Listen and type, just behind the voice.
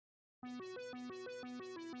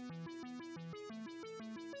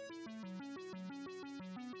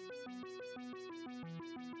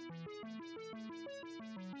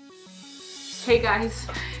Hey guys,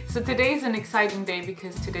 so today is an exciting day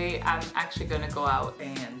because today I'm actually gonna go out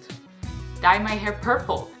and dye my hair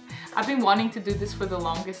purple. I've been wanting to do this for the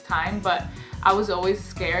longest time, but I was always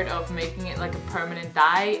scared of making it like a permanent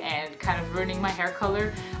dye and kind of ruining my hair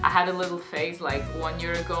color. I had a little phase like 1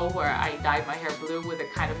 year ago where I dyed my hair blue with a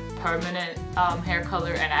kind of permanent hair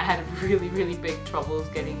color, and I had really big troubles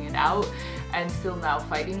getting it out and still now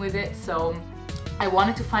fighting with it. So I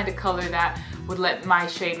wanted to find a color that would let my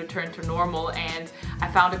shade return to normal, and I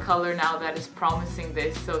found a color now that is promising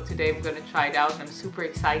this. So today I'm going to try it out and I'm super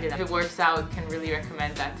excited. If it works out, can really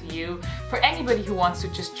recommend that to you. For anybody who wants to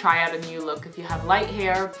just try out a new look, if you have light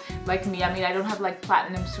hair like me, I mean I don't have like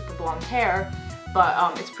platinum super blonde hair,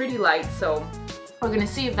 but it's pretty light, so we're gonna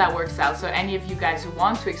see if that works out. So any of you guys who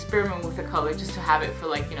want to experiment with the color just to have it for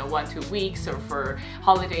like, you know, 1-2 weeks or for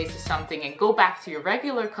holidays or something and go back to your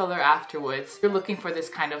regular color afterwards, if you're looking for this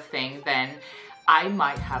kind of thing, then I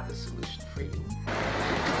might have the solution for you.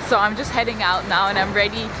 So I'm just heading out now and I'm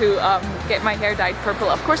ready to get my hair dyed purple.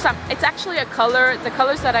 Of course, it's actually a color, the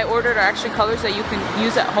colors that I ordered are actually colors that you can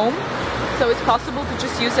use at home. So it's possible to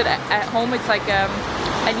just use it at home. It's like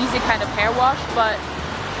an easy kind of hair wash, but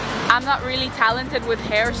I'm not really talented with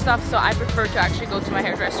hair stuff, so I prefer to actually go to my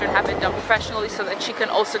hairdresser and have it done professionally so that she can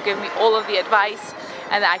also give me all of the advice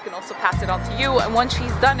and that I can also pass it on to you. And once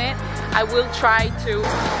she's done it, I will try to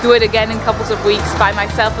do it again in couples of weeks by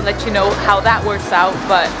myself and let you know how that works out.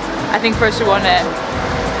 But I think first we want to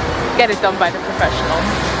get it done by the professional.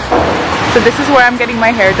 So this is where I'm getting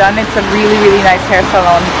my hair done. It's a really nice hair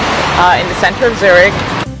salon in the center of Zurich.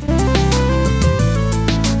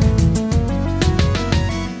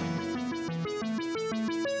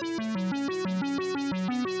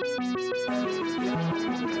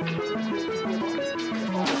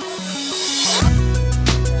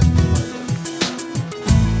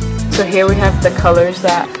 So here we have the colors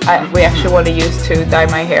that we actually want to use to dye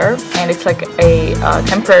my hair, and it's like a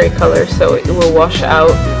temporary color, so it will wash out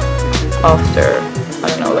after, I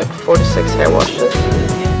don't know, like 4 to 6 hair washes.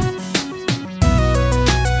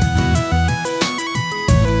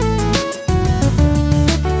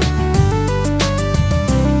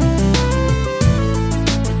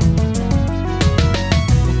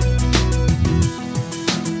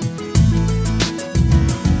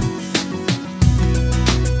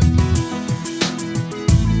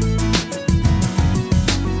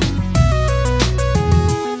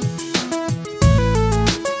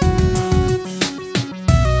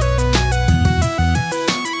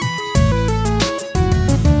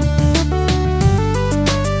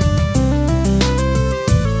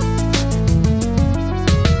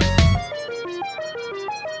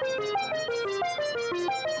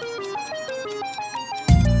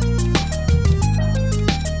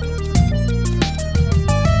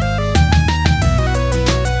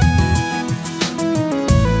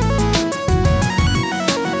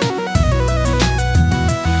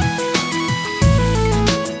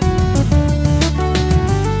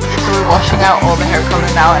 Washing out all the hair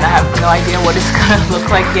color now, and I have no idea what it's gonna look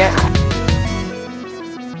like yet.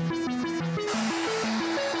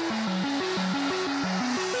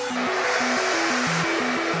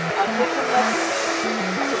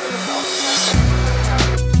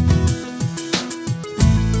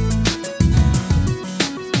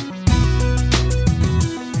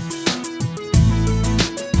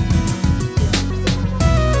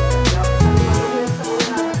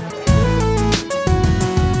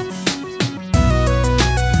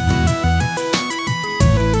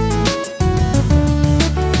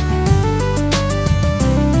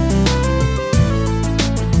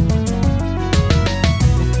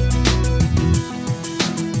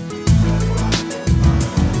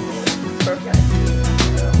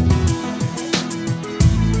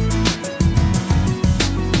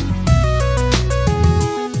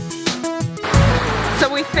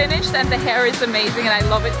 Finished, and the hair is amazing and I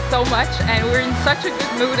love it so much, and we're in such a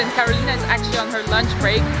good mood, and Carolina is actually on her lunch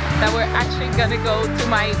break that we're actually gonna go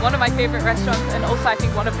to one of my favorite restaurants, and also I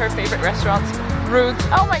think one of her favorite restaurants, Roots.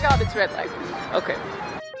 Oh my god, it's red light. Okay.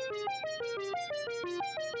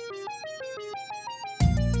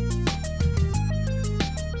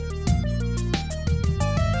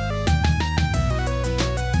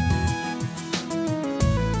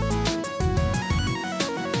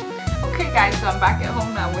 guys, so I'm back at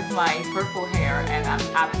home now with my purple hair and I'm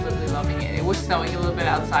absolutely loving it. It was snowing a little bit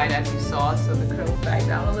outside as you saw, so the curls back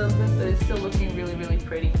down a little bit, but it's still looking really, really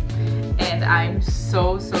pretty. And I'm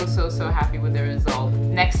so happy with the result.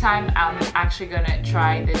 Next time I'm actually gonna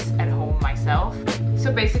try this at home myself.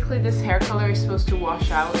 So basically this hair color is supposed to wash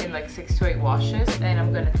out in like 6 to 8 washes, and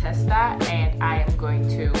I'm gonna test that, and I am going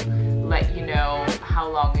to let you know how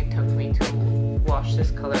long it took me to wash this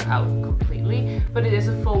color out completely. But it is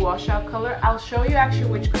a full washout color. I'll show you actually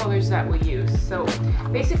which colors that we used. So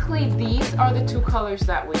basically these are the 2 colors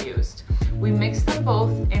that we used. We mixed them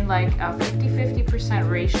both in like a 50-50%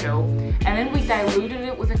 ratio, and then we diluted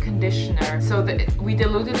it with a conditioner. So that we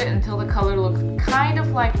diluted it until the color looked kind of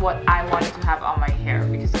like what I wanted to have on my hair,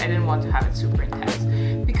 because I didn't want to have it super intense.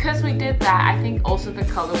 Because we did that, I think also the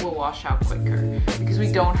color will wash out quicker, because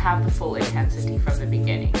we don't have the full intensity from the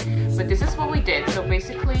beginning. But this is what we did. So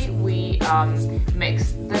basically we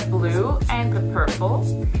mixed the blue and the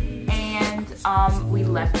purple, and we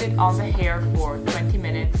left it on the hair for 20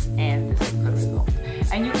 minutes, and this is the result.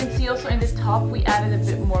 And you can see also in the top we added a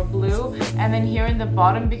bit more blue, and then here in the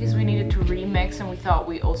bottom, because we needed to remix and we thought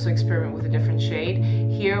we also experiment with a different shade,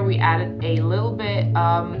 here we added a little bit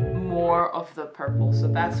more of the purple. So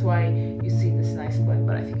that's why you see this nice blend,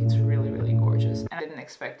 but I think it's really gorgeous. And I didn't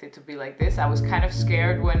expect it to be like this. I was kind of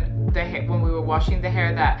scared when we were washing the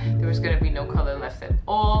hair that there was going to be no color left at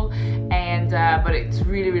all, and but it's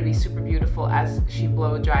really super beautiful. As she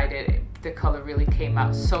blow dried it, the color really came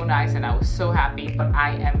out so nice, and I was so happy. But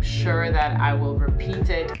I am sure that I will repeat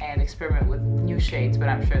it and experiment with new shades, but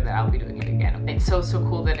I'm sure that I'll be doing it again. It's so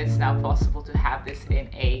cool that it's now possible to have this in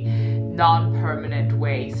a non-permanent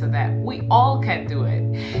way so that we all can do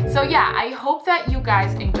it. So yeah, I hope that you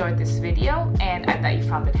guys enjoyed this video and that you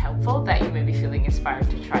found it helpful, that you may be feeling inspired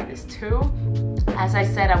to try this too. As I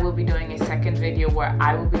said, I will be doing a second video where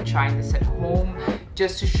I will be trying this at home,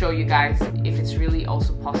 just to show you guys if it's really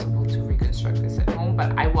also possible to reconstruct this at home.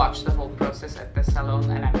 But I watched the whole process at the salon,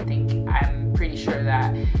 and I'm pretty sure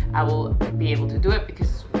that I will be able to do it, because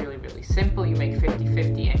it's really simple. You make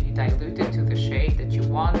 50-50 and you dilute it to the shade that you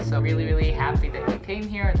want. So really happy that you came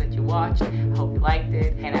here and that you watched. I hope you liked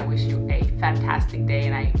it, and I wish you a fantastic day,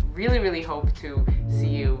 and I really hope to see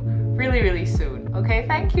you really soon. Okay,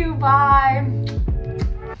 thank you, bye.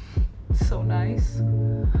 So nice.